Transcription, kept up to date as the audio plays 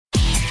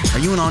Are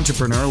you an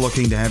entrepreneur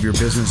looking to have your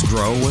business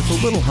grow with a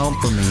little help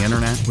from the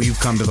internet? Well, you've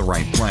come to the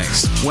right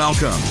place.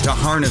 Welcome to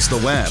Harness the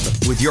Web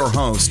with your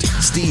host,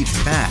 Steve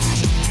Peck.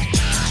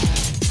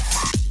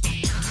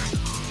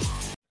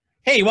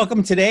 Hey,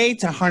 welcome today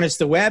to Harness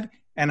the Web.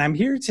 And I'm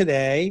here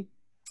today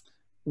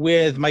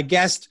with my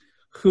guest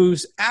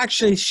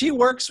she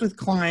works with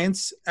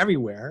clients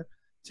everywhere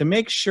to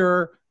make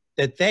sure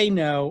that they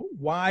know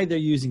why they're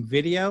using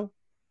video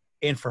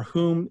and for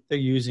whom they're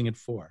using it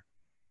for.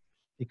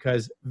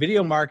 Because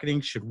video marketing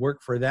should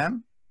work for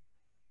them.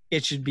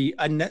 It should be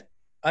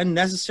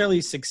unnecessarily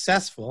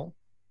successful.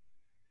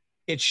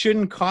 It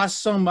shouldn't cost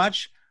so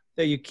much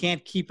that you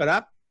can't keep it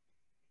up.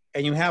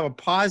 And you have a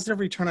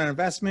positive return on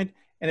investment.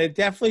 And it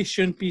definitely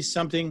shouldn't be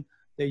something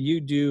that you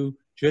do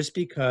just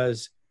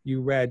because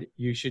you read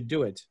you should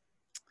do it.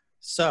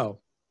 So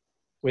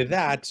with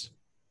that,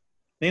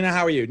 Nina,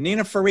 how are you?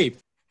 Nina Fareep.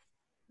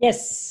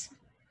 Yes.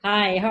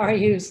 Hi, how are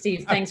you,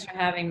 Steve? Thanks for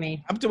having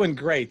me. I'm doing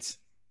great.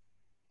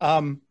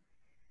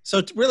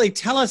 So really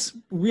tell us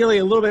really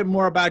a little bit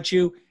more about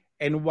you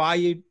and why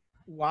you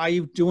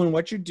doing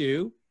what you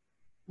do,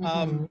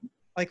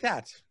 like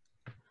that.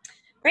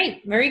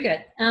 Great, very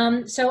good.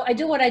 So I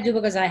do what I do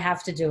because I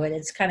have to do it.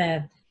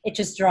 It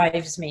just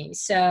drives me.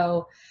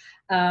 So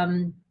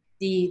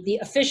the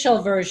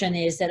official version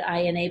is that I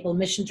enable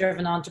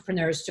mission-driven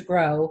entrepreneurs to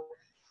grow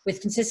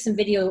with consistent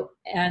video,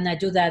 and I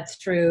do that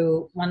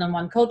through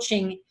one-on-one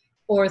coaching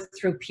or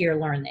through peer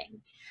learning.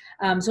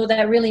 So what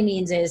that really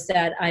means is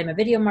that I'm a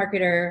video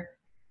marketer.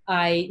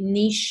 I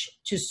niche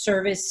to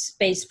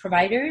service-based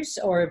providers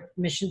or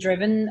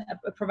mission-driven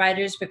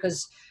providers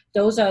because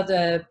those are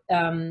the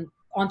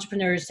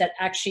entrepreneurs that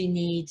actually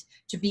need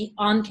to be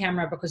on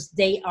camera because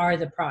they are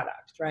the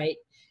product, right?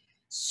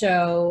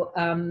 So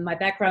my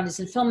background is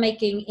in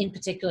filmmaking, in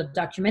particular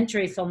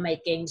documentary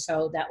filmmaking.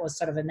 So that was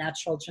sort of a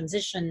natural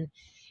transition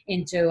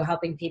into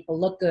helping people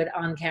look good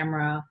on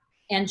camera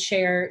and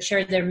share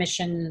their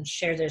mission,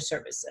 share their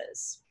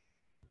services.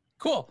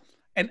 Cool.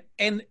 And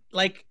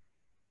like,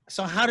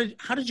 so how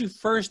did you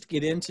first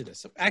get into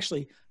this?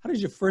 Actually, how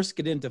did you first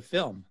get into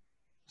film?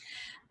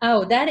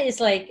 Oh, that is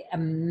like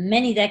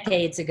many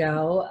decades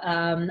ago.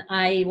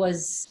 I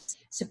was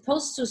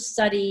supposed to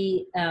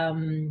study,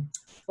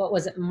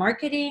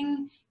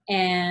 marketing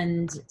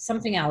and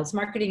something else,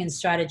 marketing and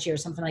strategy or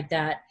something like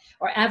that,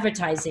 or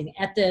advertising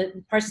at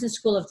the Parsons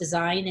School of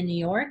Design in New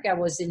York. I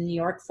was in New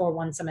York for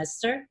one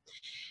semester.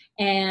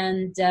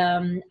 And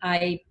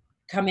I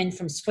come in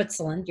from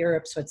Switzerland,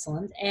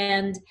 Switzerland.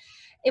 And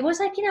it was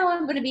like,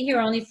 I'm going to be here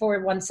only for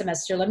one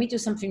semester. Let me do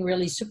something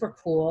really super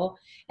cool.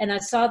 And I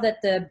saw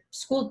that the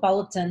school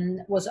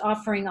bulletin was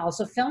offering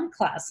also film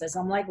classes.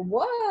 I'm like,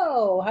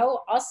 whoa,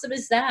 how awesome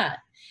is that?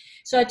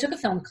 So I took a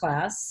film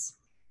class,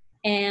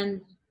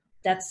 and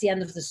that's the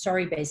end of the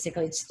story,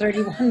 basically. It's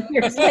 31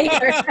 years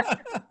later.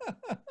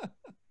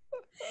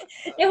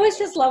 It was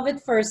just love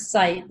at first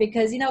sight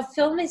because,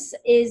 film is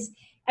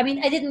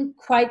I didn't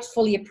quite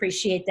fully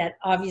appreciate that,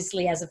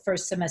 obviously, as a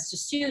first semester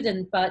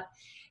student, but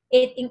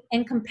it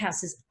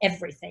encompasses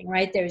everything,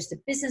 right? There's the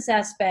business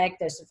aspect,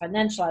 there's the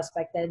financial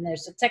aspect, then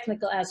there's the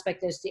technical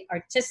aspect, there's the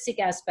artistic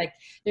aspect,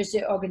 there's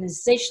the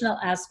organizational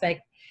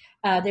aspect,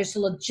 there's the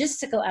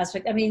logistical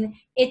aspect.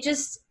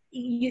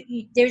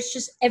 There's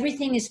just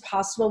everything is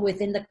possible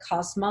within the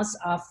cosmos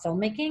of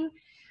filmmaking.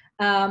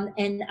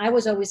 And I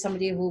was always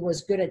somebody who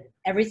was good at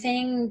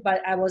everything,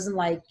 but I wasn't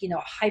like,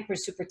 hyper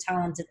super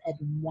talented at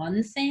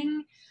one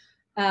thing,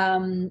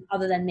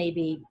 other than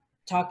maybe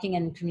talking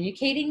and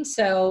communicating.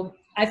 So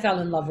I fell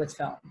in love with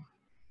film.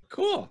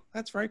 Cool.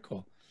 That's very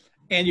cool.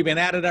 And you've been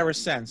at it ever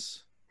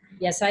since.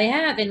 Yes, I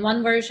have. In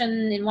one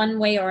version, in one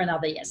way or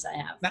another. Yes, I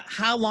have. Now,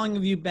 how long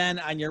have you been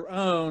on your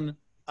own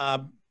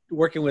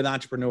working with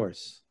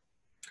entrepreneurs?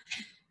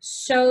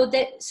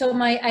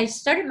 I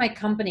started my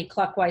company,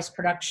 Clockwise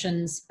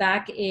Productions,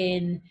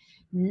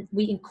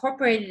 we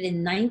incorporated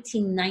in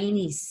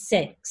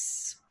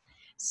 1996.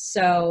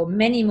 So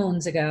many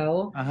moons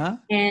ago.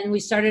 And we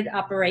started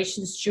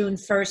operations June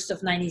 1st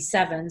of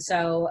 97.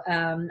 So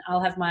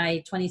I'll have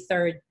my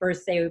 23rd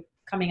birthday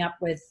coming up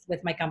with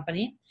my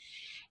company.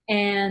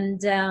 And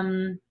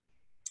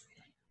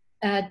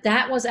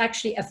that was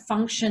actually a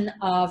function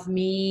of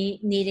me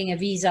needing a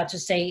visa to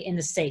stay in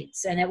the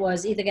States. And it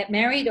was either get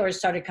married or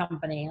start a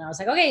company. And I was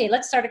like, okay,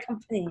 let's start a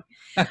company.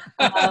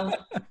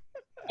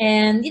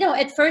 And,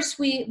 at first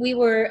we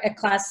were a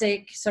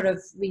classic sort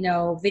of,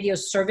 video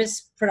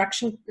service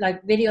production,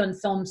 like video and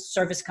film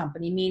service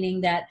company, meaning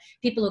that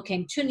people who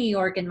came to New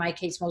York, in my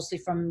case, mostly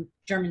from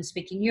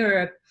German-speaking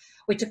Europe,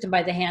 we took them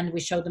by the hand. We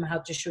showed them how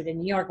to shoot in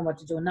New York and what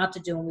to do and not to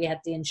do. And we had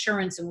the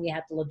insurance and we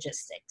had the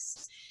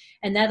logistics.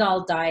 And that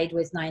all died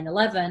with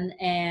 9/11.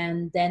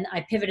 And then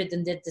I pivoted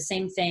and did the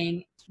same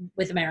thing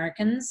with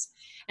Americans.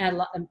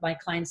 And my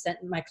client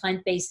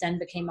base then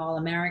became all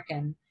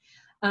American.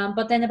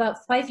 But then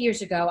about 5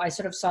 years ago, I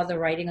sort of saw the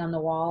writing on the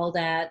wall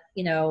that,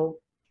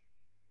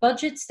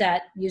 budgets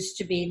that used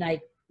to be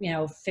like,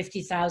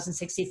 $50,000,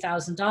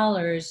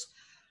 $60,000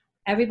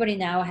 everybody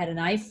now had an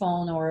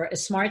iPhone or a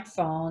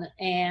smartphone,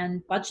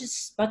 and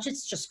budgets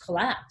just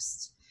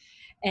collapsed.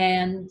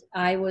 And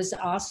I was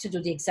asked to do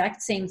the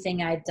exact same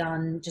thing I'd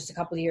done just a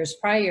couple of years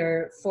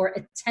prior for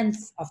a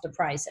tenth of the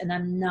price. And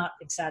I'm not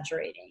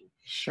exaggerating.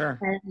 Sure.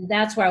 And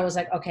that's where I was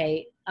like,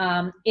 okay,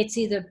 it's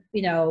either,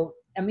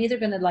 I'm either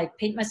going to like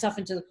paint myself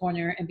into the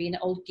corner and be an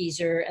old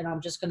geezer, and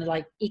I'm just going to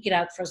like eke it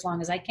out for as long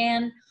as I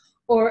can,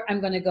 or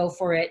I'm going to go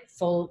for it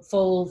full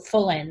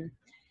in.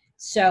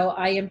 So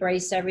I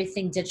embraced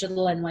everything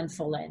digital and went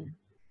full in.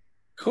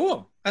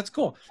 Cool. That's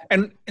cool.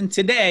 And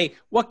today,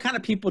 what kind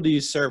of people do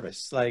you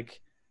service? Like,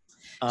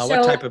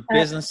 what type of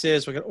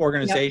businesses, what kind of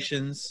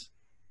organizations? Yep.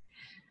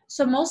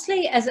 So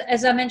mostly,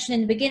 as I mentioned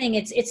in the beginning,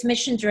 it's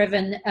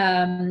mission-driven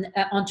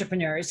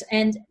entrepreneurs,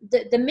 and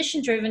the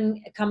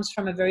mission-driven comes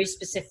from a very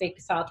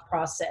specific thought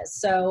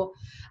process. So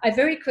I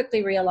very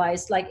quickly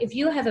realized, like, if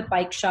you have a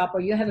bike shop,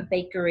 or you have a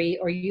bakery,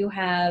 or you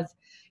have,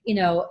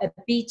 a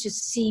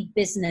B2C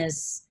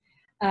business,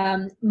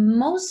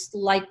 most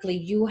likely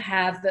you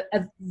have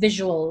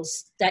visuals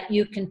that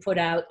you can put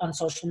out on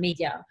social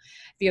media.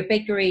 If you're a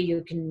bakery,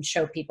 you can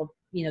show people,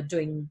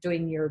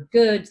 doing your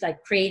goods,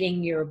 like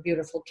creating your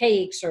beautiful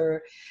cakes,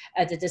 or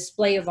the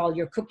display of all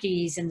your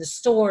cookies in the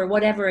store,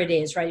 whatever it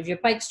is, right? If you're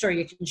a bike store,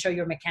 you can show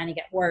your mechanic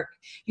at work.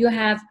 You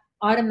have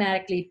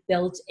automatically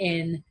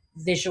built-in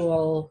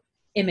visual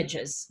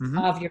images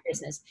of your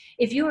business.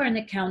 If you are an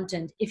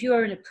accountant, if you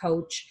are a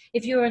coach,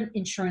 if you're an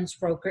insurance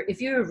broker,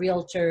 if you're a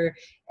realtor,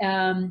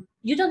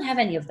 you don't have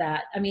any of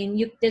that. I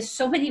mean, there's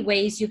so many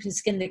ways you can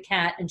skin the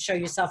cat and show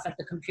yourself at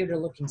the computer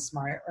looking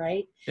smart,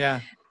 right? Yeah.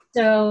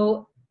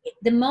 So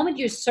the moment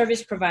you're a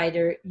service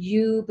provider,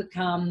 you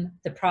become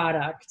the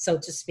product, so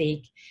to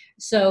speak.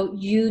 So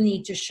you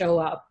need to show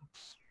up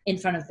in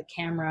front of the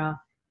camera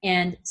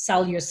and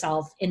sell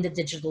yourself in the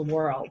digital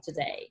world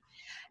today.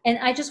 And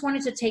I just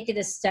wanted to take it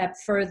a step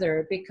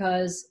further,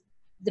 because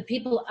the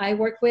people I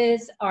work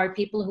with are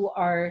people who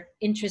are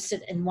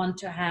interested and want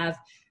to have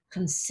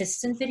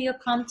consistent video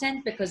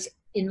content, because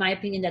in my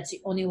opinion, that's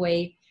the only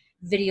way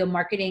video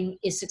marketing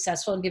is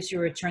successful and gives you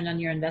a return on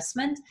your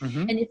investment.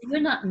 And if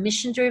you're not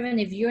mission driven,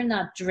 if you're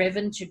not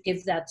driven to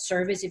give that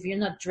service, if you're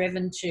not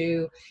driven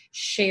to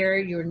share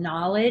your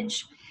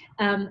knowledge,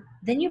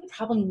 then you're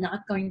probably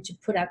not going to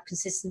put out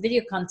consistent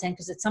video content,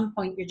 because at some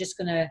point you're just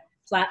going to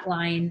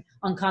flatline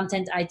on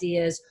content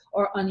ideas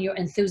or on your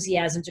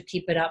enthusiasm to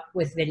keep it up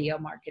with video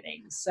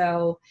marketing.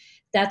 So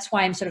that's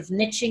why I'm sort of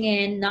niching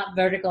in, not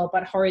vertical,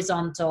 but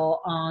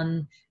horizontal,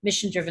 on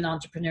mission-driven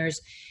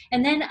entrepreneurs.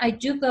 And then I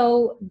do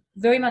go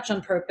very much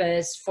on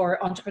purpose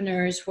for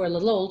entrepreneurs who are a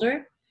little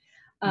older.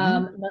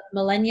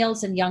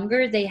 Millennials and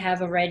younger, they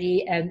have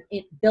already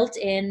built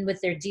in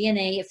with their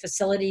DNA a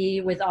facility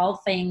with all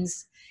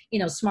things,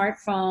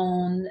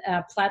 smartphone,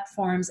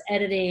 platforms,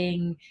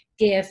 editing,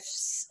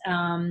 GIFs,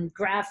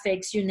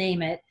 graphics, you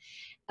name it.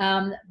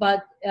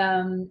 But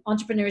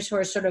entrepreneurs who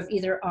are sort of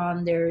either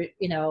on their,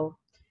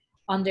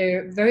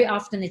 very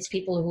often it's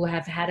people who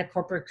have had a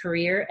corporate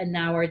career and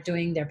now are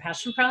doing their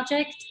passion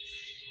project.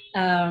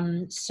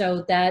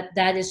 So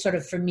that is sort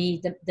of, for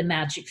me, the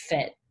magic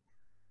fit.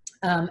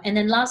 And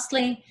then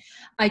lastly,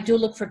 I do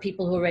look for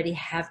people who already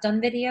have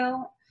done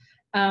video,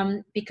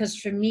 because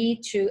for me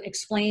to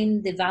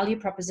explain the value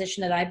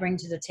proposition that I bring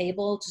to the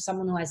table to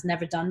someone who has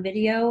never done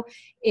video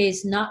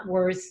is not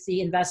worth the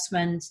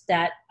investment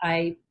that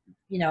I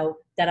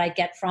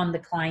get from the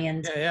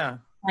client.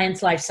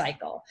 Client's life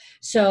cycle.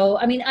 So,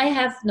 I mean, I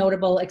have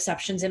notable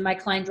exceptions in my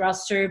client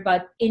roster,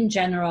 but in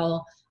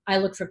general, I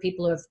look for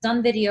people who have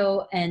done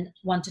video and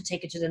want to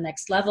take it to the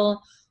next level,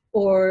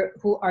 or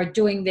who are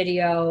doing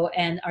video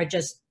and are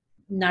just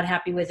not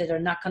happy with it, or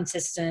not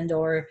consistent,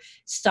 or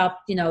start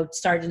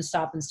and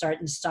stop and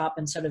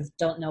sort of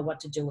don't know what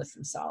to do with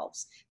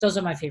themselves. Those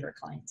are my favorite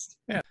clients.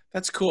 Yeah,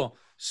 that's cool.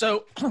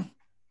 So,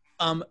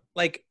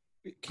 like,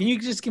 can you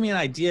just give me an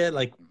idea,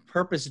 like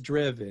purpose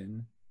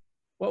driven?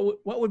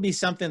 What would be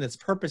something that's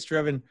purpose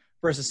driven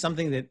versus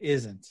something that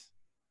isn't?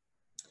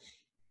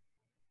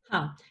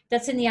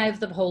 That's in the eye of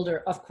the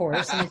beholder, of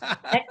course. And it's an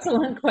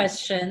excellent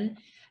question.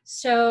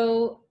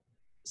 So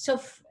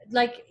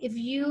like, if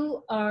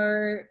you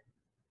are,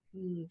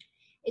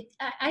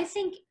 I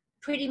think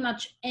pretty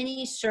much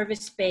any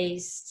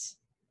service-based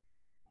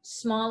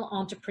small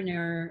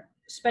entrepreneur,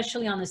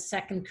 especially on a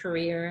second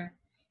career,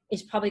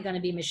 is probably going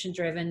to be mission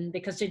driven,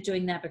 because they're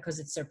doing that because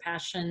it's their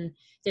passion.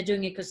 They're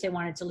doing it because they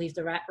wanted to leave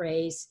the rat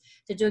race.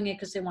 They're doing it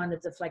because they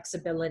wanted the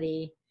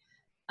flexibility.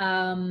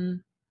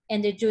 And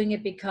they're doing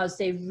it because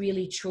they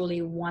really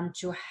truly want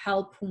to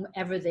help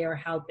whomever they are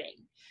helping.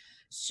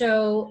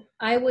 So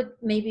I would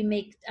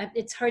maybe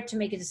it's hard to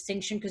make a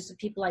distinction, because the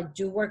people I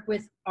do work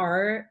with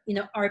are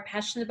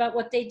passionate about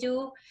what they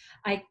do.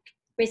 I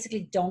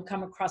basically don't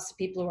come across the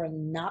people who are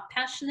not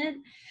passionate.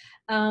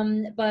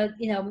 But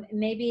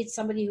maybe it's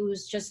somebody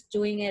who's just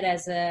doing it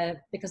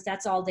because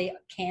that's all they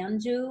can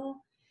do.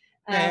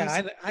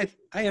 I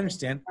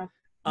understand.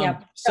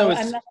 So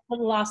I'm a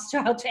little lost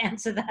to how to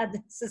answer that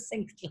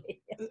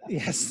succinctly.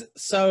 Yes.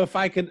 So if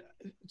I could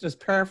just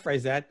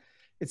paraphrase that,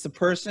 it's a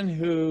person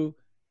who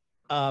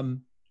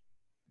um,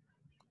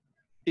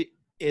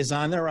 is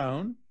on their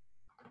own,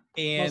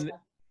 and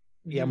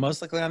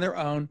most likely on their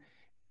own,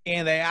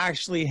 and they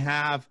actually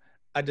have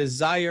a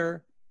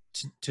desire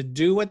to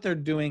do what they're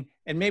doing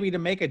and maybe to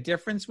make a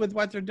difference with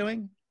what they're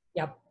doing.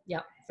 Yep,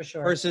 for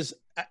sure. Versus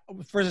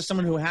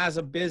someone who has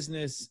a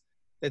business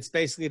that's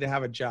basically to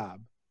have a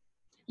job.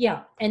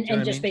 Yeah, and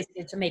just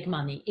basically to make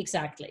money.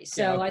 Exactly.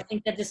 So yeah, okay. I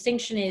think the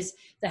distinction is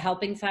the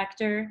helping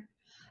factor.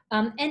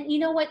 And you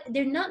know what?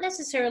 They're not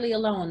necessarily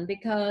alone,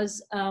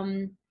 because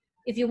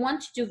if you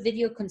want to do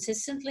video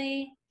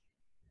consistently,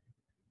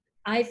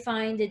 I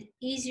find it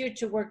easier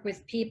to work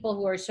with people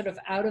who are sort of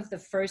out of the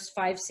first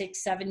 5,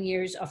 6, 7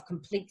 years of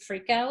complete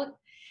freak out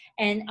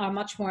and are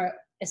much more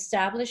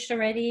established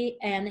already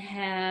and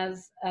have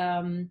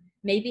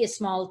maybe a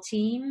small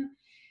team,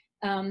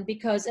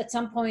 because at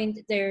some point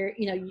they're,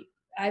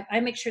 I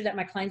make sure that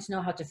my clients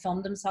know how to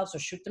film themselves or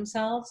shoot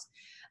themselves.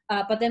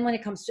 But then when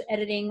it comes to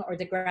editing or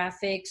the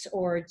graphics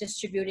or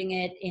distributing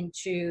it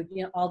into,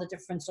 all the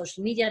different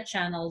social media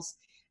channels,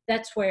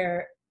 that's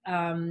where,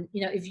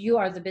 if you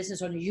are the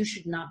business owner, you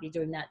should not be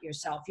doing that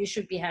yourself. You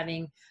should be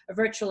having a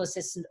virtual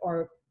assistant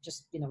or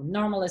just,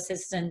 normal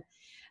assistant.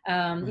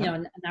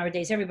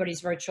 Nowadays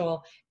everybody's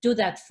virtual. Do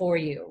that for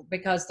you,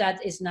 because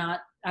that is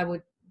not, I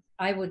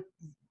would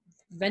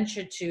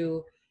venture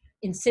to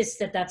insist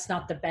that that's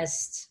not the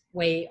best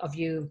way of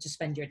you to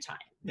spend your time.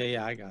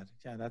 Yeah, I got it.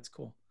 Yeah, that's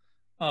cool.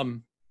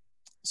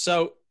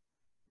 So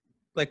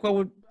like,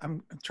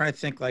 I'm trying to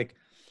think, like,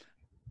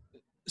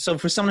 so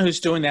for someone who's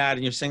doing that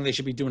and you're saying they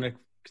should be doing it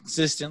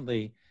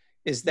consistently,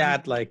 is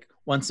that like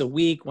once a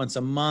week, once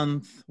a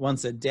month,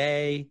 once a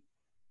day?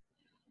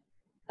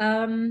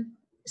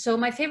 So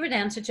my favorite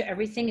answer to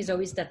everything is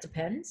always that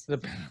depends.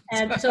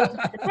 And so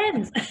it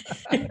depends.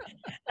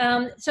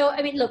 So,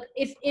 I mean, look,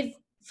 if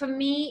for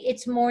me,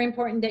 it's more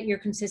important that you're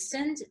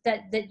consistent,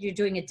 that you're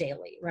doing it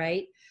daily,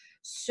 right?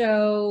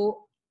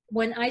 So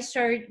when I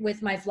start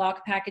with my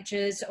vlog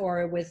packages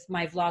or with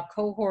my vlog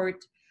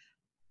cohort,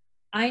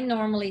 I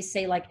normally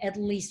say like at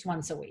least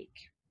once a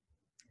week.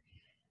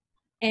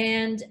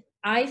 And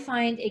I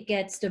find it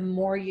gets, the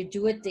more you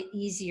do it, the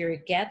easier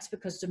it gets,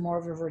 because the more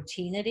of a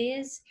routine it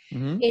is.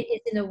 Mm-hmm. It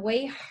is in a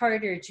way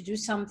harder to do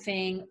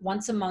something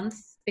once a month,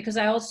 because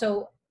I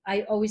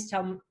always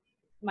tell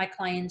my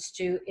clients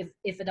to,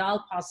 if at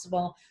all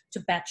possible, to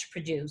batch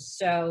produce.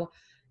 So,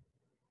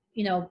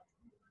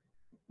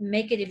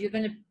 make it, if you're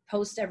going to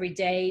post every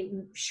day,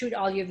 shoot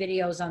all your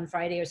videos on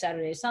Friday or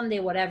Saturday or Sunday,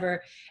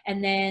 whatever,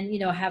 and then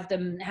have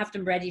them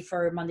ready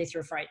for Monday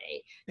through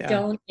Friday. Yeah.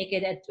 Don't make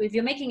it if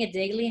you're making a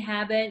daily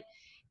habit,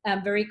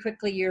 very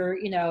quickly you're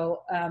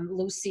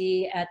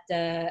Lucy at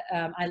the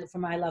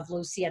from I Love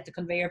Lucy at the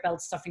conveyor belt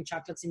stuffing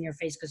chocolates in your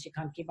face because you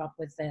can't keep up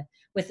with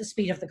the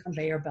speed of the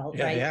conveyor belt,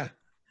 right? Yeah.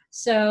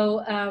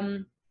 So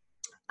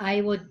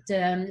I would,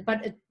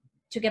 but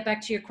to get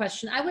back to your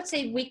question, I would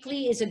say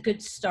weekly is a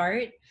good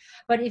start.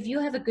 But if you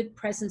have a good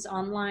presence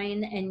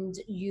online and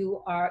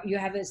you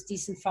have a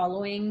decent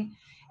following,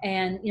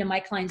 and my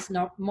clients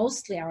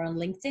mostly are on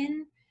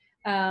LinkedIn,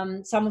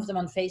 some of them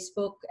on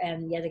Facebook,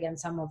 and yet again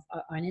some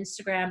on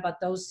Instagram. But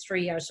those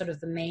three are sort of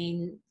the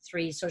main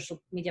 3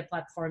 social media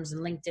platforms,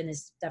 and LinkedIn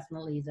is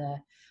definitely the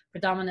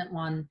predominant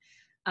one.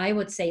 I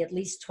would say at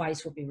least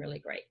twice would be really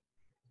great.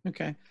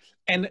 Okay.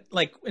 And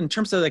like in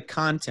terms of the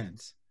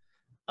content,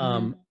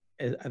 are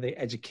they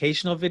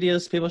educational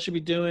videos people should be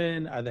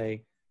doing? Are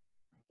they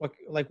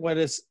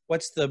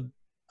what's the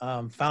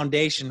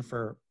foundation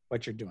for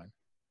what you're doing?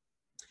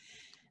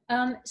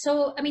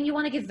 So, I mean, you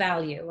want to give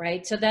value,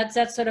 right? So that's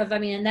sort of,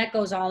 and that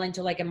goes all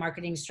into like a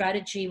marketing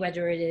strategy,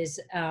 whether it is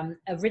a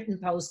written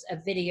post, a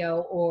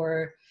video,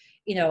 or,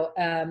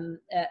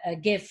 a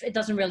GIF. It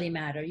doesn't really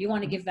matter. You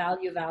want to give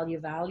value.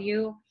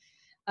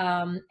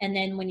 And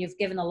then when you've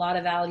given a lot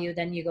of value,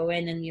 then you go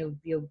in and you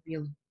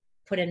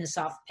put in a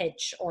soft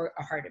pitch or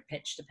a harder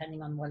pitch,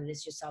 depending on what it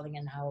is you're selling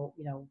and how,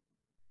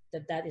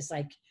 that is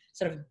like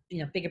sort of,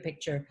 bigger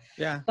picture.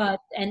 Yeah.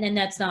 But, and then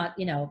that's not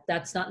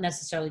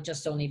necessarily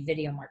just only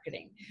video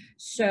marketing.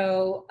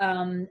 So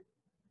I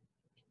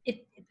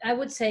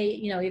would say,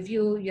 if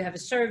you have a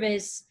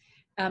service,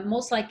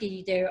 most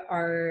likely there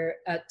are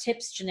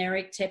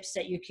generic tips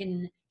that you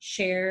can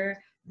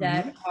share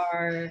that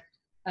are,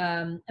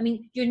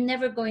 you're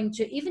never going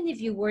to, even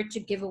if you were to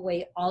give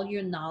away all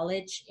your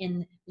knowledge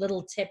in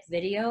little tip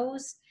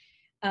videos,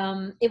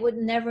 it would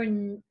never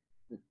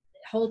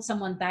hold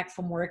someone back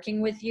from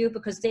working with you,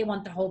 because they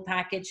want the whole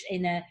package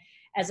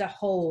as a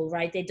whole,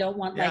 right? They don't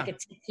want like a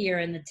tip here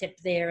and a tip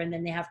there, and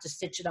then they have to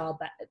stitch it all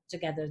back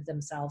together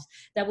themselves.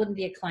 That wouldn't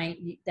be a client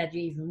that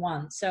you even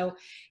want. So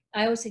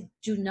I always say,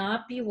 do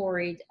not be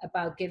worried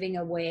about giving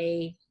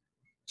away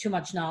too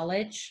much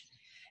knowledge.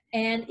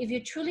 And if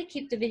you truly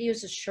keep the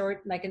videos as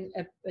short, like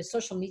a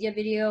social media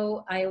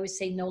video, I always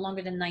say no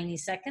longer than 90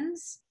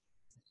 seconds.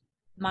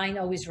 Mine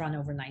always run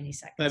over 90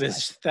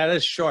 seconds. That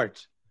is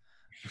short.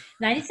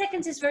 90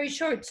 seconds is very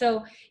short.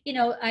 So,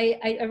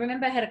 I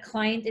remember I had a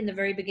client in the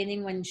very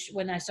beginning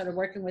when I started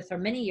working with her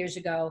many years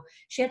ago.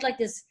 She had like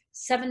this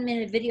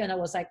 7-minute video, and it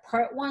was like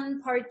part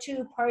 1, part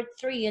 2, part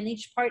 3, and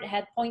each part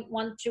had point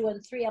 1, 2,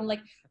 and 3. I'm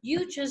like,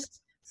 you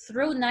just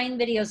threw 9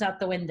 videos out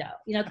the window.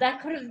 You know,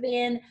 that could have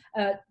been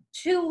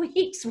 2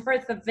 weeks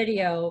worth of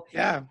video.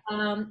 Yeah.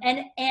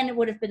 And it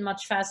would have been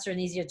much faster and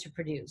easier to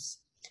produce.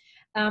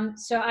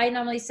 So I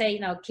normally say, you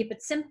know, keep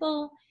it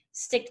simple,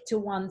 stick to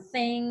one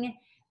thing,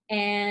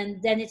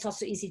 and then it's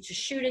also easy to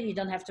shoot it. You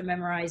don't have to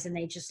memorize an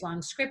ages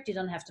long script. You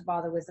don't have to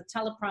bother with a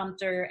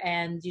teleprompter,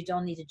 and you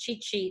don't need a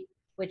cheat sheet,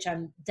 which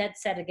I'm dead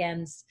set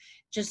against.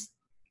 Just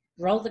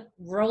roll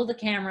the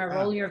camera,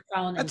 roll your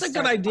phone. That's a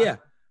good idea.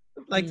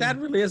 Like that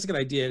really is a good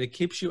idea. It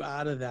keeps you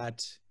out of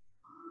that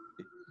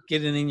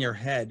getting in your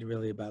head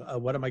really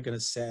about what am I going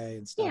to say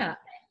and stuff. Yeah.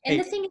 And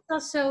the thing is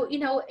also, you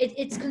know,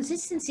 it's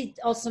consistency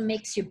also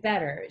makes you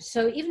better.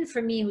 So even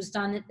for me, who's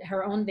done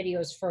her own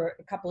videos for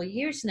a couple of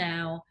years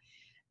now,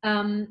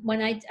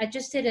 when I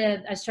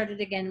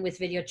started again with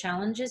video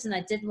challenges, and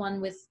I did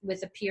one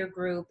with a peer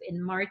group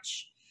in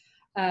March.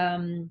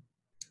 And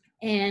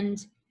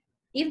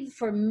even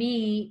for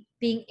me,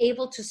 being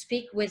able to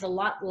speak with a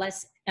lot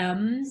less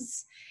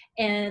ums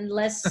and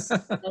less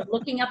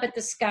looking up at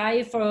the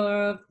sky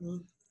for,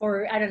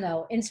 I don't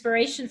know,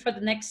 inspiration for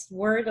the next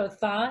word or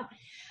thought,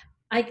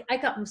 I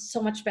got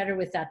so much better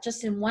with that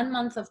just in 1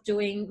 month of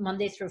doing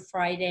Monday through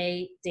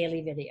Friday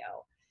daily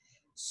video.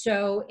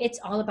 So it's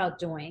all about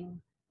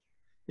doing.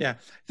 Yeah.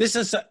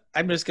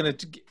 I'm just going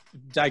to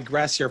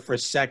digress here for a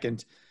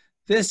second.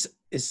 This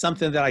is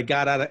something that I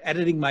got out of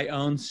editing my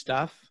own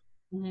stuff,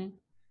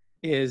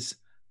 is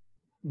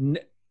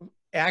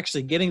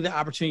actually getting the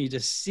opportunity to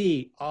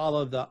see all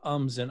of the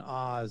ums and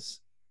ahs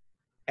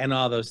and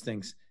all those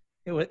things.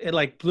 It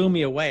like blew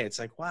me away. It's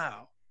like,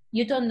 wow.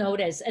 You don't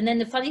notice. And then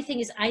the funny thing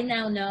is, I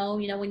now know,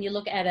 you know, when you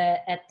look at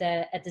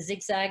the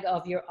zigzag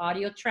of your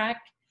audio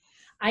track,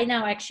 I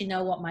now actually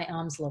know what my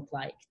arms look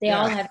like. They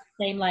all have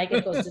the same, like,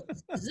 it goes,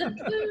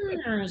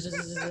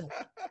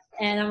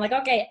 and I'm like,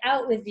 okay,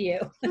 out with you.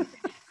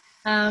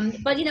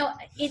 But you know,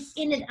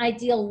 in an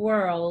ideal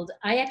world,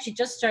 I actually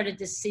just started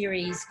this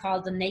series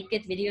called the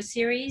Naked Video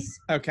Series.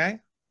 Okay.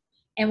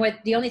 And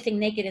the only thing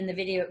naked in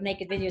the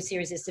Naked Video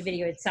Series is the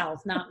video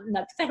itself, not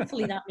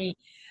thankfully not me.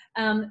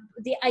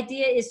 The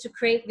idea is to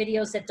create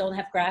videos that don't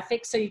have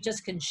graphics, so you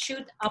just can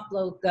shoot,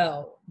 upload,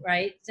 go,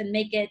 right? To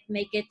make it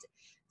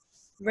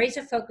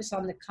razor focus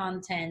on the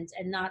content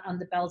and not on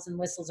the bells and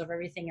whistles of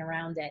everything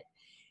around it.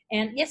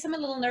 And yes, I'm a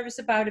little nervous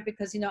about it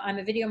because, you know, I'm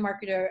a video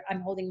marketer.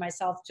 I'm holding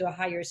myself to a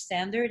higher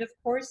standard, of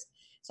course.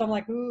 So I'm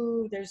like,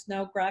 ooh, there's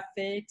no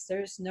graphics.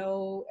 There's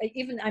no,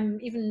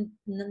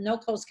 no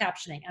closed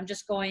captioning. I'm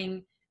just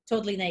going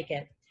totally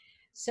naked.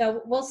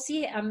 So we'll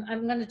see. I'm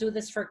going to do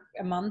this for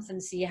a month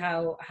and see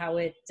how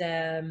it,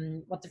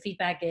 what the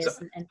feedback is.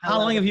 So and how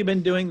long have you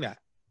been doing that?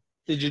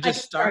 Did you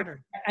just start?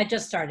 I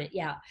just started.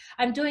 Yeah.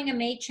 I'm doing a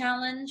May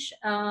challenge.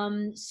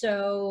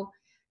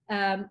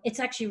 It's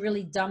actually a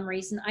really dumb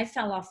reason. I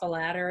fell off a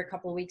ladder a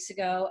couple of weeks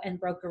ago and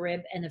broke a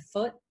rib and a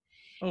foot.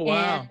 Oh,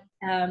 wow.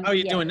 And, how are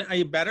you doing? Are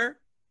you better?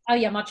 Oh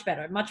yeah, much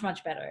better. Much,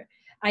 much better.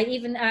 I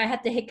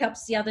had the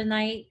hiccups the other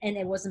night and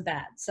it wasn't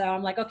bad. So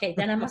I'm like, okay,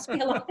 then I must be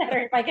a lot better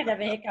if I can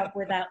have a hiccup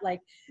without like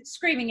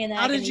screaming in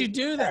agony. How did you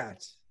do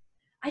that?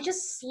 I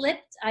just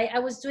slipped. I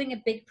was doing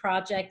a big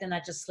project and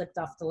I just slipped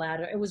off the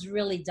ladder. It was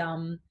really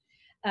dumb.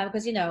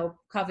 Because, you know,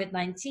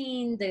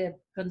 COVID-19, the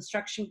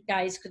construction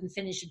guys couldn't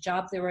finish a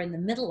job they were in the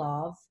middle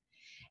of.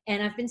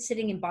 And I've been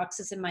sitting in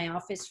boxes in my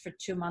office for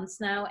 2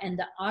 months now, and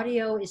the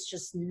audio is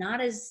just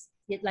not as,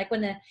 like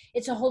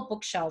it's a whole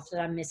bookshelf that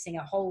I'm missing,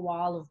 a whole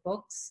wall of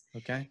books.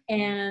 Okay.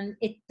 And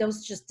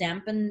those just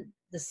dampen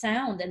the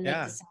sound and make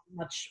the sound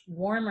much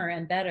warmer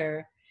and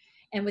better.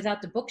 And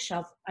without the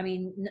bookshelf, I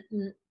mean,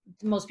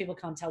 most people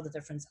can't tell the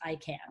difference. I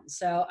can.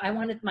 So I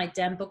wanted my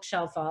damn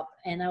bookshelf up,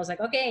 and I was like,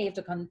 okay, if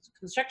the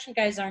construction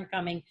guys aren't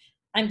coming,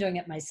 I'm doing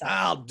it myself.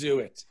 I'll do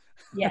it.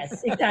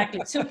 Yes,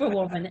 exactly.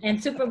 Superwoman.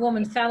 And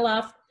Superwoman fell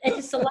off.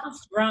 It's the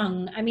last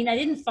rung. I mean, I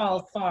didn't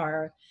fall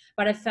far,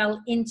 but I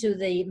fell into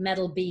the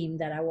metal beam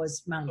that I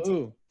was mounting.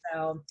 Ooh.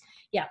 So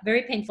yeah,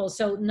 very painful.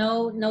 So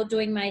no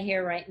doing my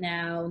hair right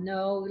now.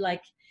 No,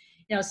 like,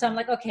 you know, so I'm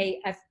like,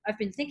 okay, I've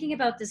been thinking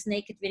about this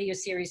Naked Video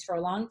Series for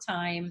a long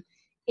time.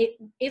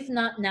 If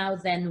not now,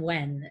 then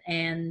when?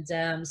 And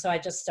so I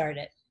just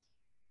started.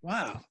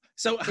 Wow.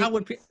 So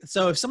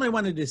so if somebody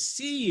wanted to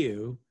see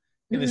you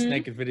in this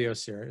Naked Video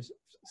series,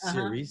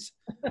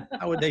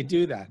 how would they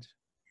do that?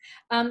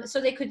 So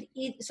they could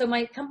so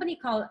my company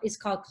is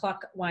called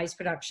Clockwise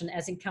Production,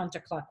 as in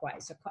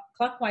counterclockwise. So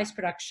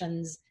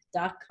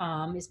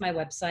clockwiseproductions.com is my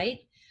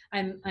website.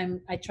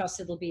 I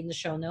trust it'll be in the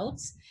show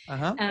notes.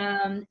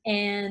 And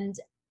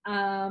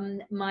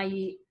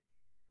my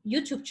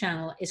YouTube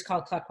channel is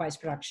called Clockwise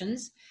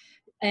Productions,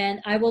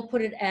 and I will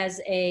put it as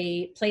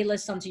a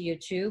playlist onto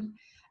YouTube.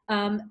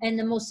 And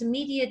the most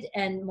immediate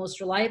and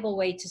most reliable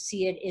way to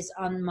see it is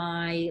on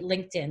my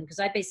LinkedIn, because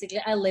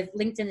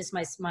LinkedIn is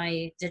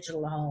my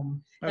digital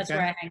home. That's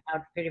where I hang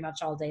out pretty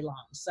much all day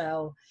long.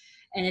 So,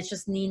 and it's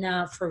just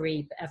Nina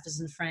Fariep, F as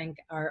in Frank,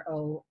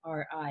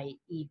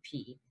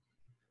 RORIEP.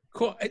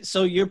 Cool.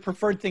 So your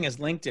preferred thing is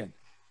LinkedIn.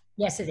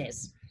 Yes, it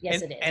is.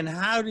 Yes, it is. And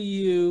how do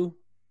you,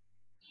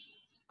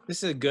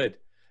 this is good,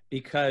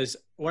 because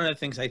one of the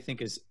things I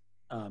think is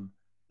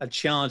a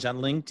challenge on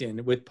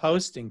LinkedIn with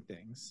posting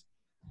things,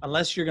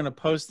 unless you're going to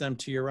post them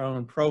to your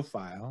own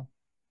profile,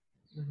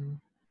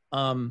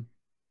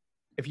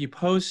 if you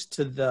post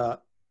to the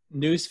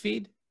news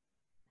feed,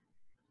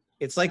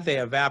 it's like they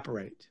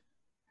evaporate.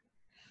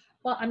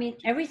 Well, I mean,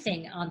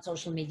 everything on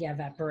social media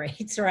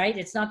evaporates, right?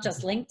 It's not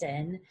just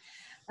LinkedIn.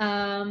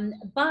 And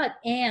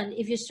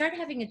if you start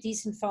having a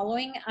decent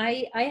following,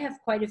 I have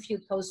quite a few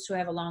posts who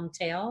have a long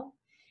tail,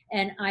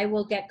 and I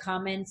will get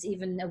comments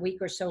even a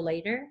week or so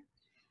later.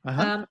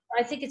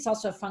 I think it's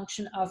also a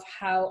function of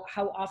how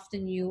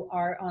often you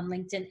are on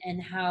LinkedIn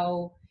and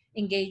how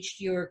engaged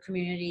your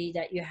community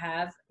that you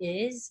have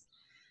is.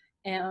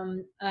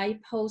 I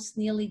post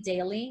nearly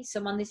daily. So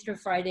Monday through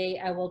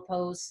Friday, I will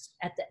post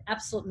at the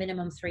absolute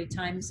minimum 3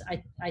 times.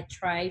 I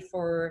try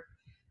for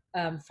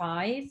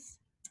 5,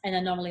 and I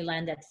normally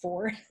land at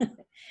 4.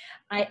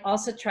 I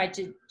also try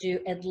to do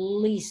at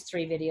least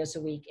 3 videos a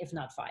week, if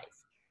not 5.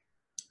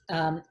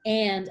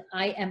 And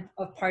I am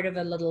a part of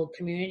a little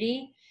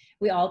community.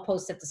 We all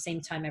post at the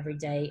same time every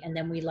day, and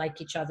then we like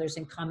each other's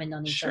and comment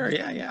on each other's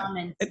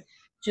comments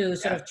to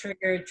sort of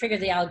trigger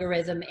the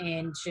algorithm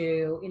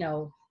into, you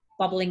know,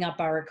 bubbling up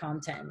our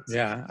content.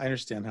 Yeah, I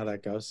understand how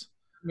that goes.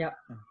 Yeah.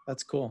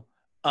 That's cool.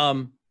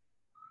 I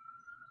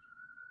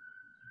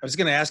was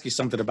going to ask you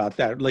something about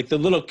that. Like the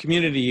little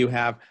community you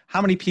have,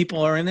 how many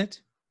people are in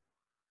it?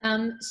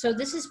 So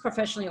this is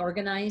professionally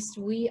organized.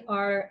 We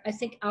are, I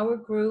think our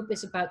group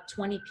is about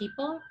 20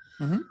 people.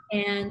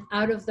 And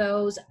out of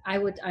those,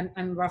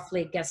 I'm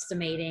roughly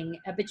guesstimating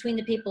between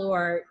the people who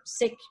are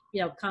sick,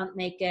 you know, can't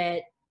make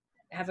it,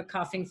 have a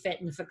coughing fit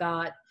and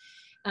forgot.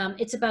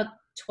 It's about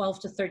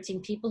 12 to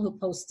 13 people who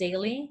post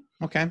daily.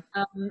 Okay.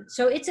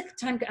 So it's a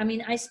time, I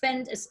mean, I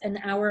spend an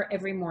hour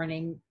every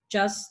morning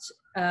just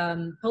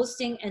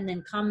posting and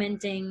then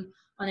commenting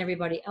on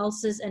everybody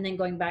else's, and then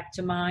going back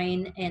to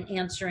mine and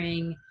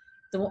answering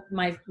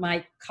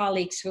my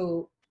colleagues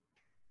who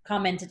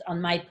commented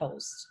on my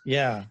post.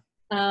 Yeah.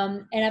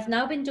 And I've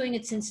now been doing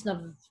it since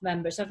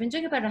November. So I've been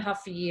doing about a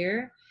half a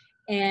year,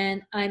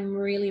 and I'm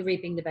really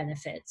reaping the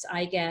benefits.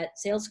 I get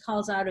sales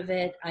calls out of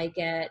it. I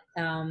get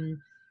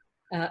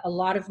a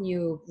lot of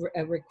new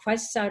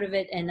requests out of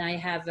it. And I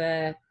have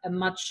a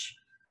much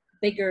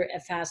bigger, a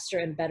faster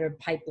and better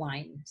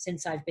pipeline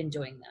since I've been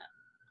doing that.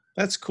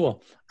 That's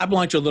cool. I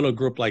belong to a little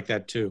group like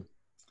that too.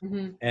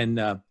 And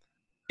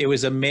it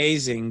was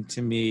amazing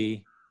to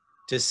me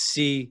to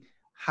see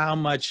how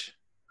much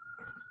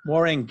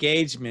more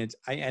engagement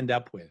I end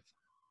up with.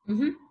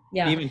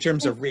 Yeah. Even in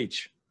terms of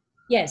reach.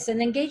 Yes,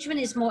 and engagement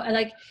is more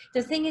like,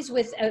 the thing is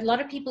with a lot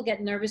of people get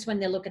nervous when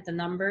they look at the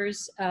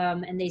numbers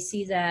and they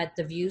see that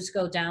the views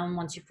go down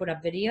once you put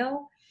up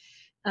video.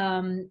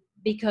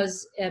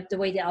 Because the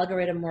way the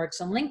algorithm works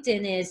on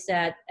LinkedIn is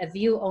that a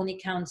view only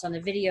counts on a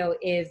video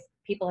if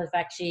people have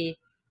actually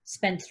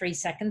spent 3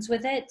 seconds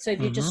with it. So if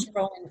you're just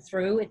scrolling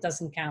through, it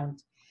doesn't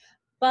count.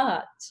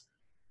 But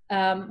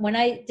when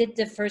I did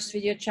the first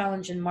video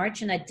challenge in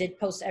March, and I did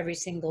post every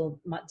single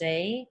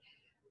day,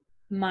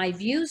 my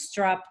views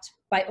dropped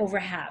by over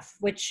half,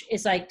 which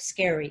is like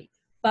scary,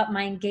 but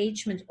my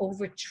engagement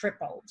over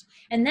tripled.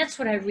 And that's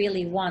what I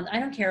really want. I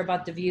don't care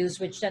about the views,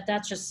 which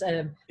that's just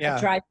a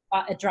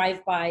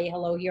drive-by,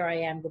 hello, here I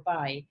am,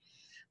 goodbye.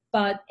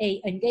 But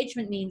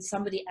engagement means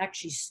somebody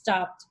actually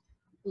stopped,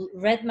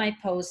 read my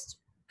post,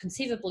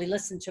 conceivably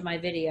listened to my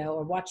video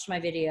or watched my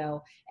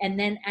video, and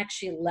then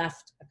actually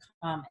left a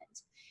comment.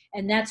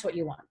 And that's what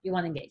you want. You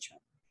want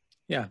engagement.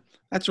 Yeah,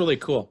 that's really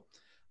cool.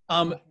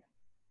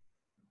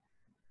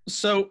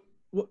 So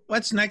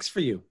what's next for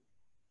you?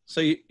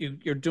 So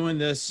you're doing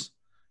this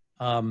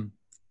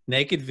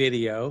naked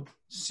video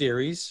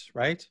series,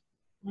 right?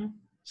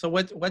 So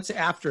what's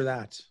after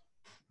that?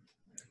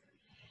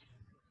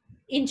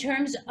 In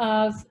terms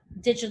of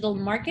digital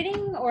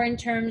marketing or in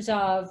terms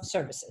of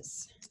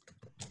services?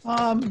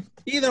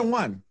 Either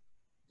one.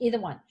 Either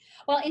one.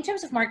 Well, in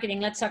terms of marketing,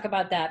 let's talk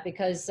about that,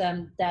 because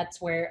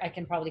that's where I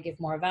can probably give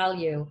more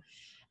value.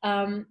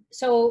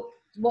 So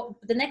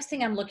the next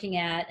thing I'm looking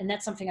at, and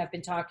that's something I've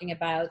been talking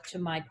about to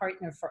my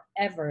partner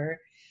forever,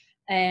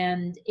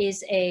 and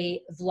is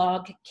a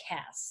vlog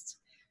cast.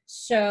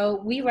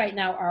 So we right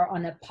now are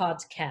on a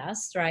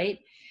podcast, right?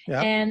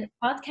 Yeah. And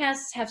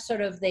podcasts have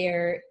sort of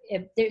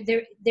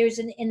there's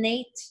an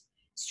innate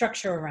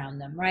structure around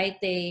them, right?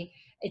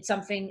 It's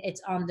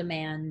on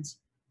demand.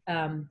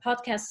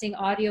 Podcasting,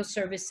 audio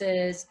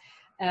services,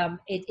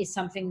 it is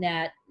something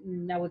that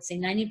I would say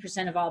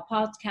 90% of all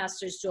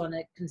podcasters do on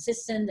a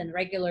consistent and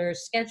regular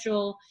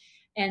schedule.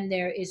 And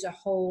there is a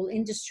whole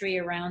industry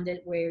around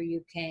it where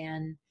you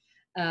can,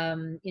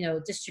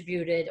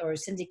 distribute it or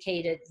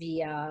syndicate it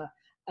via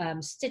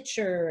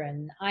Stitcher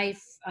and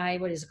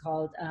what is it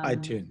called?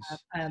 iTunes.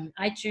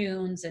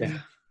 iTunes and,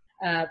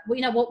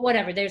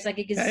 whatever. There's like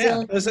a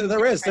gazillion.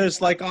 Yeah.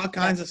 There's like all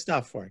kinds of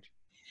stuff for it.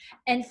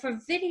 And for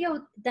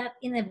video, that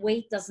in a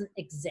way doesn't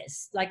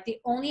exist. Like the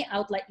only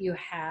outlet you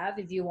have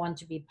if you want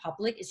to be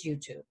public is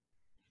YouTube,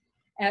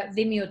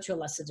 Vimeo to a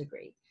lesser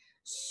degree.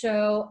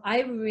 So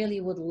I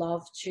really would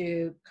love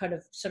to kind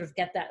of sort of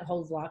get that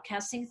whole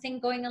vlogcasting thing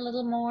going a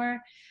little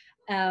more.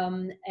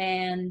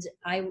 And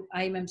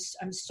I'm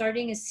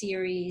starting a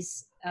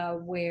series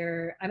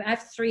where I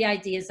have 3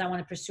 ideas. I want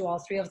to pursue all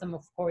 3 of them,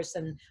 of course.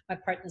 And my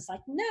partner's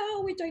like,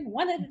 no, we're doing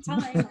one at a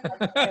time.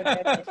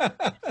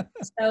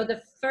 So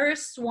the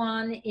first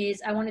one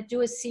is I want to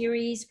do a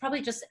series,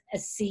 probably just a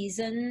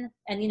season.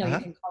 And, you know, you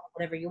can call it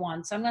whatever you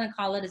want. So I'm going to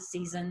call it a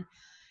season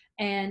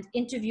and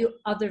interview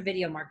other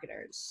video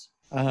marketers.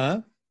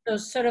 So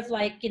sort of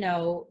like, you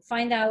know,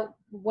 find out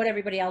what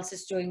everybody else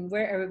is doing,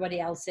 where everybody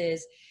else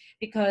is.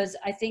 Because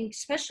I think,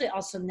 especially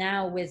also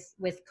now with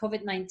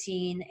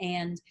COVID-19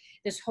 and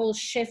this whole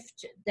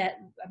shift that,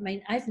 I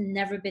mean, I've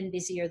never been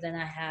busier than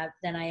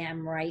I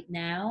am right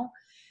now.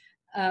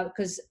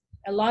 Because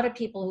a lot of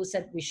people who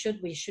said we should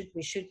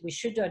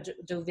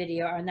do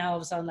video are now all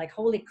of a sudden like,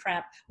 holy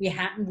crap,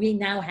 we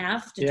now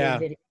have to do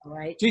video,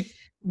 right?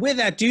 With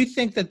that, do you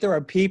think that there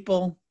are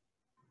people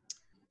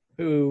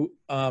who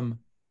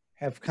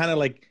have kind of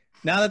like,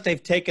 now that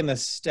they've taken the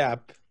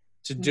step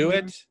to do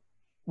it,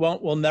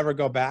 will never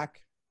go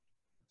back?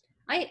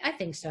 I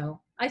think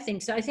so. I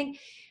think,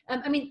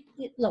 I mean,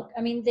 look,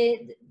 I mean,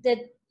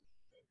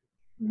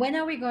 when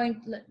are we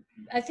going?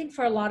 I think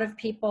for a lot of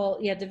people,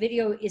 the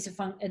video is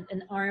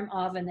an arm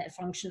of and a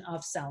function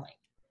of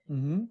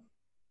selling.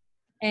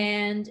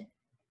 And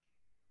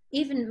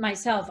even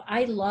myself,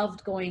 I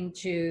loved going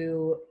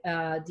to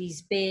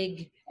these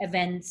big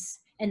events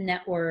and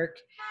network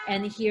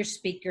and hear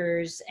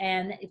speakers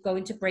and go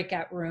into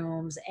breakout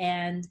rooms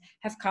and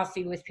have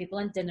coffee with people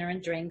and dinner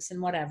and drinks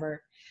and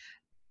whatever.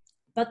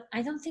 But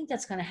I don't think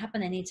that's going to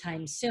happen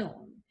anytime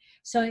soon.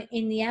 So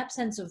in the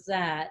absence of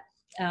that,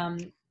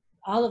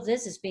 all of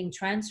this is being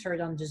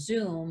transferred onto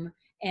Zoom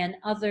and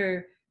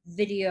other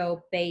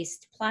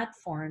video-based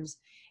platforms.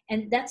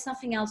 And that's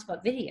nothing else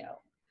but video.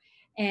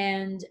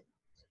 And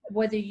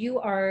whether you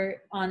are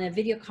on a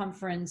video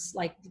conference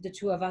like the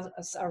 2 of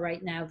us are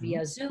right now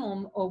via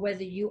Zoom, or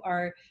whether you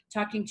are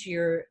talking to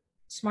your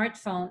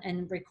smartphone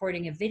and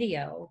recording a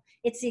video,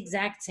 it's the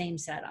exact same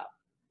setup.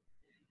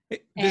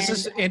 This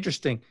is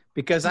interesting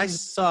because I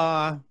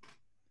saw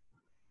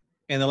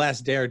in the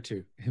last day or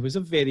 2, it was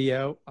a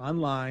video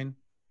online.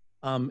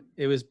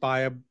 It was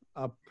by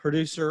a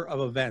producer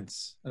of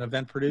events, an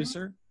event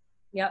producer.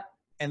 Yep.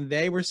 And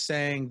they were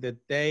saying that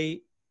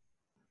they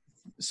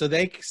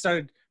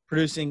started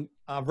producing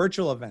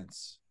virtual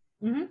events,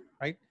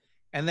 right?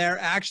 And they're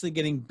actually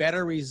getting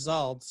better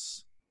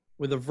results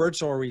with a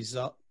virtual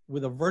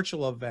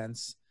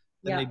events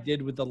than they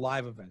did with the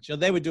live events. You know,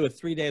 they would do a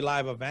 3-day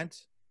live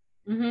event,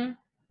 you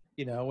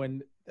know,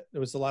 and there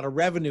was a lot of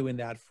revenue in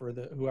that for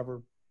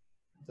whoever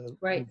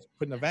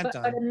put an event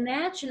on. But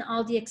imagine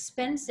all the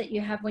expense that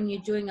you have when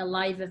you're doing a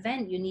live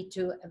event. You need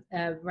to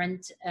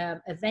rent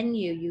a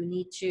venue. You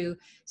need to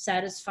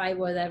satisfy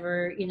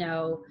whatever, you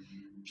know,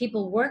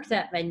 people work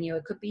that venue.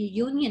 It could be a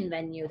union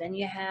venue. Then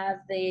you have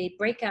the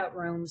breakout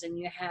rooms and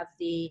you have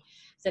the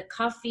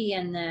coffee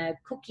and the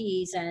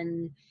cookies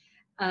and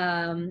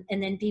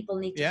then people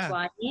need to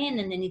fly in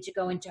and they need to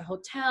go into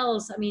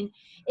hotels. I mean,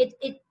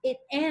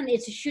 and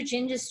it's a huge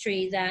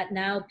industry that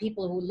now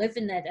people who live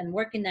in that and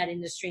work in that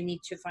industry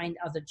need to find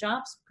other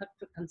jobs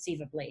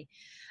conceivably.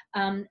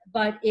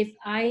 But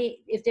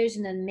if there's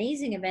an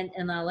amazing event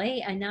in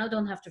LA, I now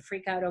don't have to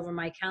freak out over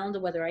my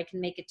calendar, whether I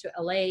can make it to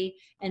LA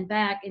and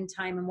back in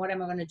time and what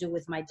am I going to do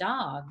with my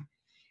dog.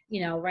 You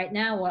know, right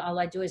now, all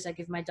I do is I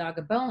give my dog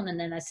a bone and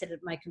then I sit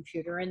at my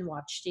computer and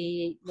watch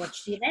the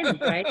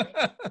event, right?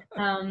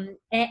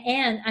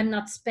 And I'm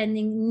not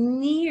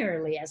spending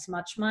nearly as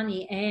much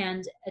money.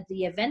 And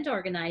the event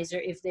organizer,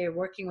 if they're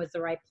working with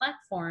the right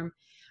platform,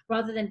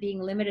 rather than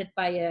being limited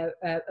by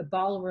a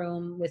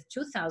ballroom with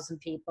 2,000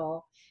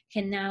 people,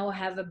 can now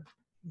have a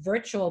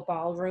virtual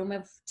ballroom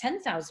of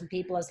 10,000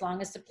 people as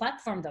long as the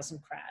platform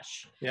doesn't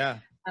crash. Yeah.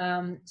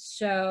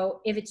 So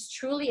if it's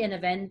truly an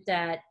event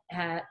that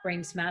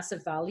brings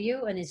massive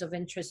value and is of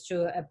interest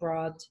to a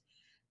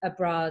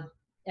broad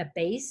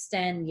base,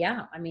 then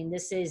yeah, I mean,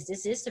 this is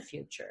the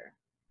future.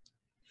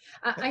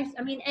 I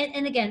mean,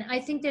 and again, I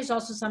think there's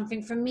also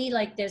something for me,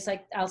 like there's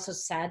like also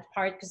sad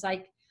part, because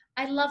like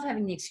I love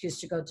having the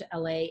excuse to go to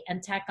LA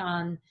and tack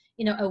on,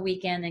 you know, a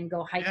weekend and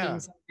go hiking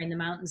somewhere in the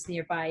mountains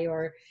nearby,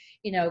 or,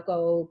 you know,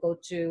 go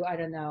to, I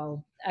don't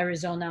know,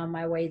 Arizona on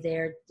my way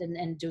there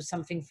and do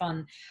something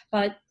fun.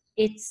 But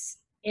it's,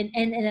 and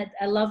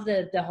I love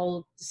the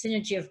whole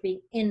synergy of being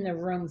in the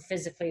room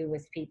physically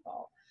with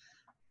people.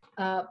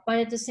 But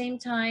at the same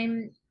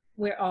time,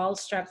 we're all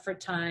strapped for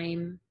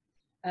time.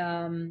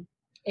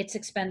 It's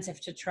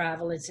expensive to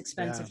travel. It's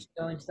expensive to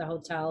go into the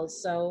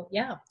hotels. So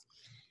yeah.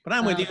 But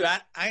I'm with you.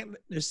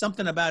 There's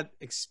something about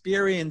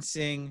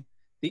experiencing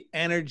the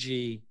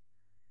energy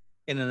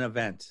in an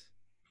event.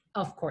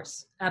 Of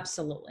course,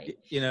 absolutely.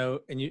 You know,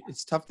 and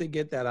it's tough to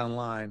get that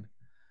online.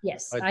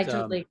 Yes, But I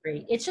totally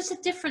agree. It's just a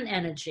different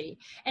energy.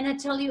 And I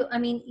tell you, I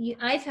mean,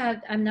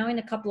 I'm now in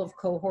a couple of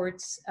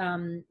cohorts,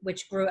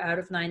 which grew out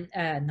of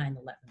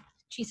 9/11.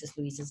 Jesus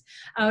Louises,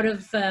 out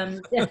of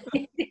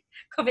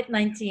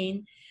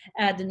COVID-19.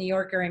 The New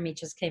Yorker in me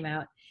just came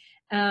out.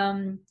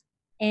 And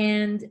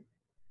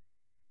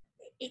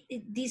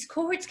these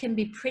cohorts can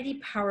be pretty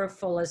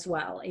powerful as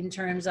well in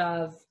terms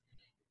of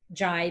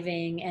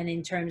jiving and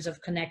in terms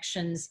of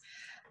connections.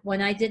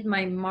 When I did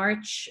my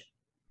March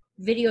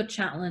video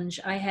challenge,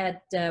 I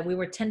had we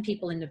were 10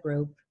 people in the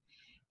group,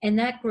 and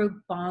that group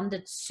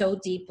bonded so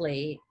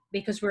deeply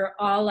because we're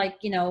all like,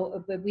 you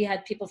know, we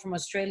had people from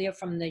Australia,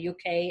 from the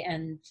UK,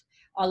 and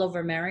all over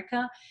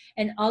America,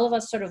 and all of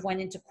us sort of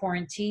went into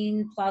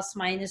quarantine plus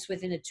minus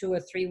within a 2 or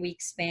 3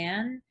 week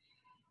span.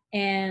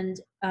 And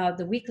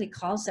the weekly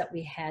calls that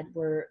we had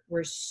were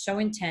so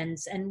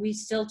intense, and we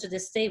still, to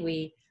this day,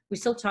 we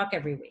still talk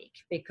every week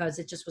because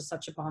it just was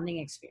such a bonding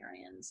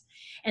experience.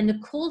 And the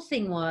cool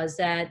thing was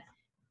that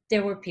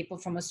there were people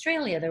from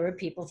Australia, there were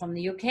people from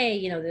the UK,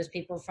 you know, there's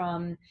people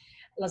from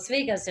Las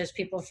Vegas, there's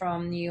people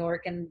from New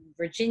York and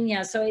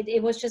Virginia. So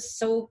it was just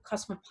so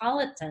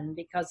cosmopolitan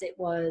because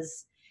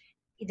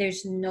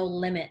there's no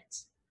limit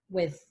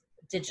with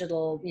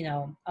digital, you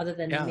know, other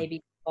than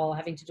maybe people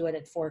having to do it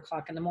at 4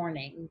 o'clock in the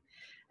morning.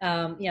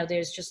 You know,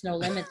 there's just no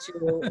limit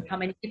to how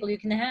many people you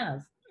can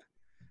have.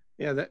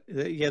 Yeah,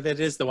 that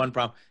is the one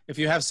problem. If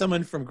you have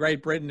someone from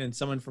Great Britain and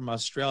someone from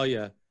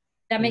Australia,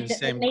 it made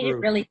it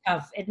really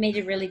tough. It made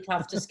it really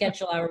tough to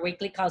schedule our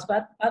weekly calls.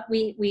 But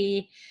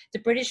the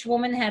British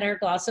woman had her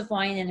glass of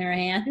wine in her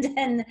hand,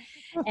 and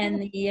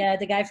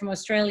the guy from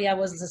Australia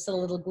was just a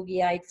little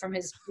googie-eyed from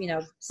his, you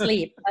know,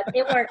 sleep. But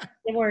it worked.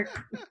 It worked.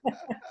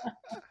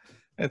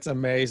 That's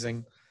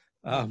amazing.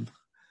 What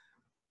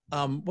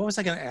was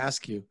I going to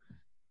ask you?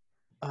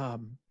 I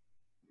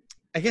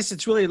guess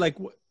it's really like,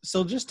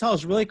 so just tell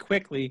us really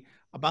quickly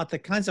about the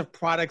kinds of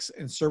products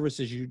and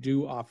services you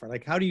do offer.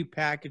 Like, how do you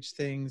package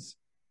things?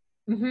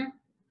 Mm-hmm.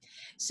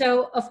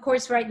 So, of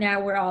course, right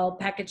now we're all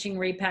packaging,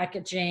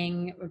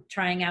 repackaging,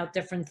 trying out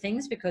different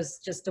things because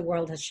just the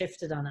world has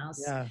shifted on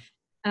us. Yeah.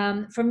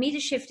 For me, the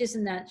shift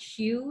isn't that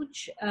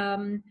huge.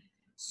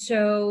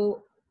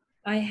 So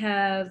I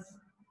have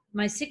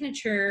my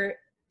signature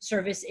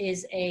service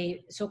is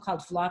a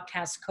so-called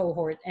Vlogcast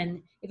cohort.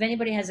 And if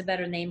anybody has a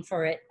better name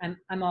for it,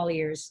 I'm all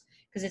ears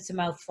because it's a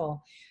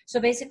mouthful. So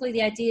basically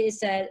the idea is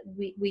that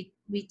we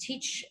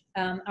teach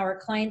our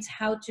clients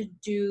how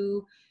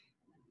to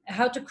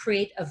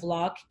create a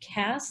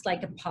vlogcast,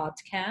 like a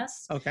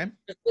podcast, okay,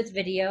 with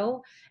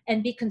video,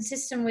 and be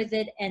consistent with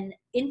it and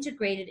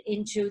integrate it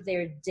into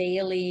their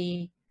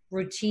daily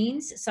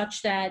routines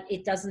such that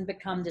it doesn't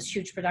become this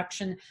huge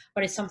production,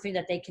 but it's something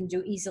that they can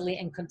do easily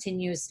and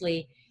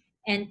continuously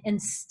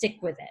and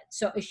stick with it.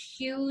 So a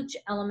huge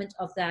element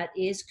of that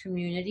is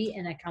community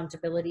and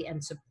accountability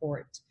and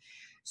support.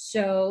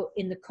 So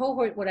in the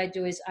cohort, what I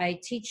do is I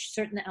teach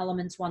certain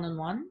elements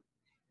one-on-one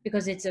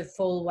because it's a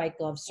full white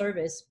glove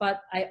service,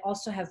 but I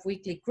also have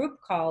weekly group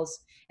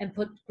calls and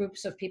put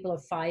groups of people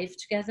of 5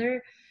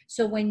 together.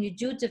 So when you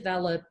do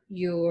develop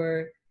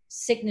your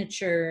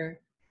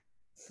signature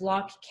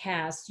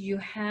vlogcast, you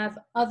have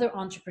other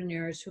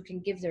entrepreneurs who can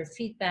give their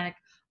feedback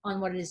on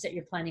what it is that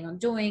you're planning on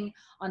doing,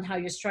 on how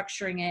you're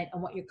structuring it,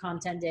 on what your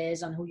content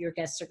is, on who your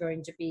guests are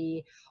going to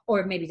be,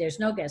 or maybe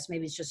there's no guests,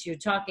 maybe it's just you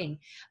talking.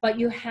 But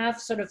you have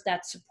sort of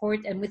that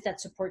support, and with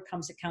that support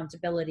comes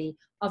accountability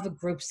of a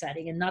group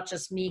setting and not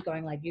just me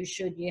going like, you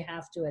should, you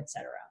have to,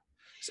 etc.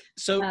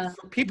 So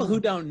for people who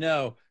don't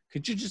know,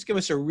 could you just give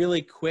us a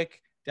really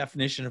quick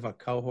definition of a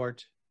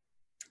cohort?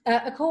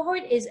 A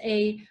cohort is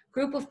a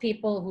group of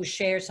people who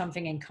share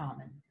something in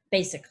common,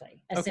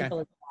 basically, as simple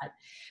as that.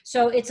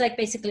 So it's like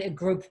basically a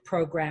group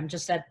program,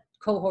 just that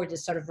cohort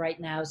is sort of right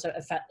now, so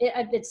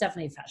it's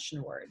definitely a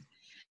fashion word.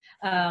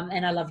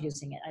 And I love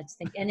using it, I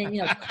think. And then,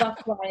 you know,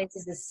 clockwise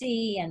is a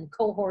C and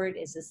cohort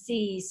is a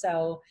C.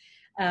 So,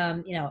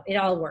 you know, it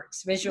all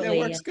works visually.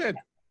 It works good.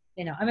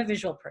 You know, I'm a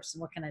visual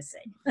person. What can I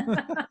say?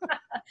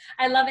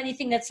 I love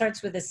anything that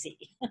starts with a C.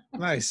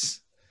 Nice.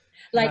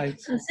 Like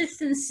nice.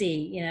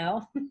 Consistency, you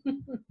know?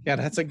 Yeah,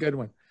 that's a good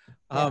one.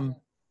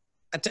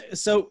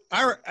 So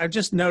I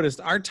just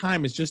noticed our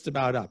time is just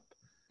about up.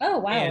 Oh,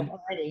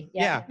 wow. Already.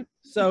 Yeah.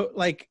 So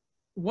like,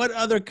 what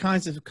other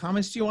kinds of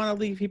comments do you want to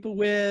leave people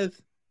with?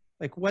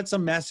 Like, what's a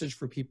message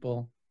for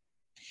people?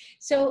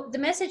 So the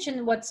message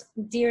and what's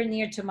dear and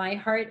near to my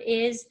heart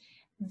is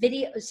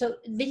video. So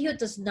video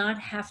does not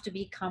have to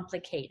be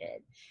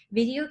complicated.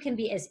 Video can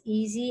be as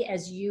easy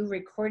as you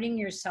recording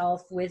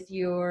yourself with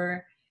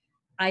your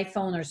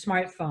iPhone or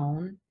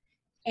smartphone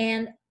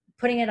and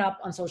putting it up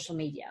on social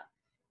media.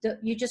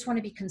 You just want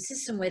to be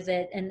consistent with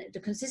it, and the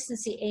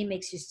consistency A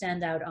makes you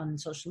stand out on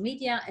social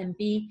media, and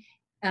B,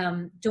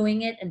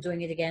 doing it and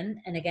doing it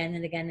again and again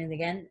and again and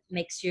again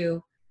makes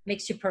you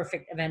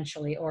perfect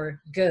eventually, or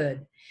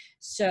good.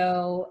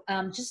 So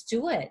just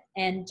do it,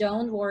 and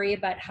don't worry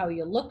about how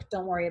you look,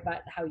 don't worry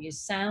about how you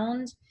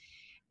sound,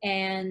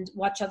 and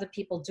watch other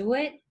people do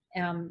it,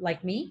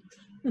 like me.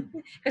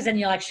 because then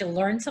you'll actually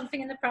learn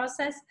something in the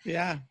process.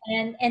 Yeah.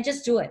 And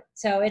just do it.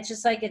 So it's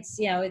just like, it's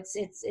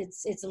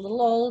a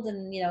little old,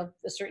 and a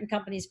certain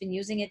company's been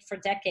using it for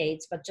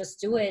decades, but just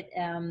do it.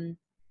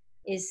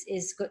 Is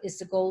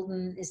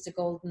the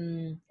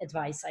golden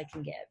advice I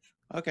can give.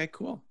 Okay,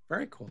 cool.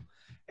 Very cool.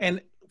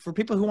 And for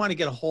people who want to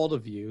get a hold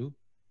of you,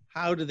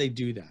 how do they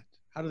do that?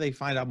 How do they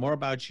find out more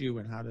about you,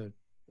 and how to?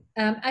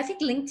 I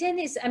think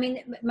LinkedIn is,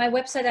 my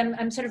website,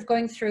 I'm sort of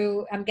going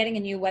through, I'm getting a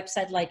new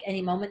website like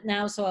any moment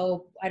now.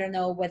 So I don't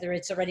know whether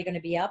it's already going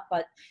to be up,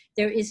 but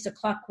there is the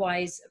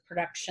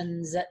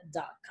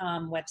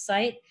clockwiseproductions.com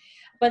website.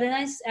 But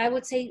then I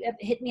would say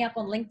hit me up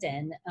on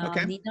LinkedIn.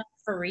 Okay. Nina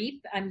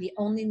Fareep. I'm the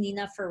only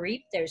Nina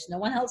Fareep. There's no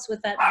one else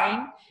with that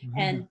name. Mm-hmm.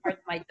 And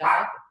my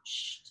dog.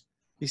 Shh.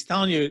 He's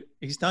telling you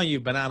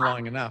you've been on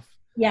long enough.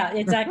 Yeah,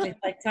 exactly. It's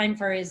like time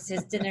for his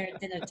dinner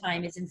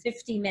time is in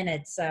 15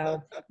 minutes.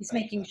 So he's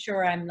making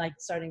sure I'm like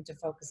starting to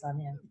focus on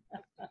him.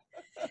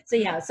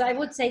 So I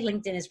would say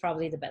LinkedIn is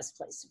probably the best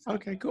place to find.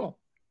 Okay, cool.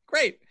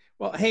 Great.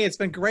 Well, hey, it's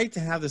been great to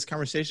have this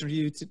conversation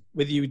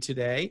with you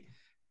today.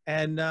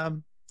 And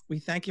we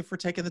thank you for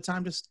taking the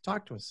time to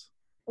talk to us.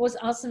 It was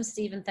awesome,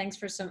 Stephen. Thanks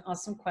for some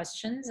awesome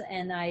questions.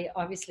 And I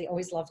obviously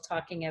always love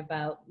talking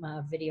about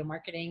video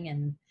marketing,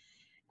 and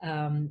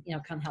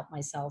can't help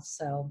myself.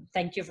 So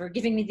thank you for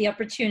giving me the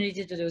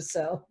opportunity to do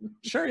so.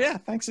 Sure. Yeah.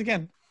 Thanks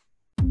again.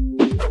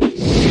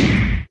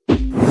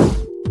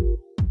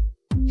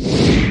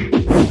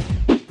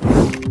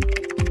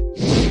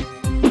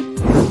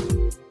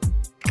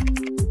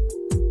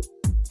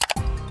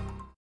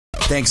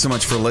 Thanks so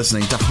much for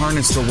listening to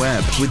Harness the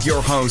Web with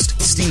your host,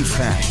 Steve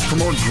Peck. For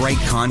more great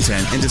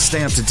content and to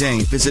stay up to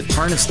date, visit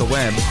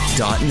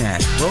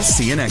harnesstheweb.net. We'll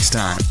see you next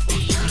time.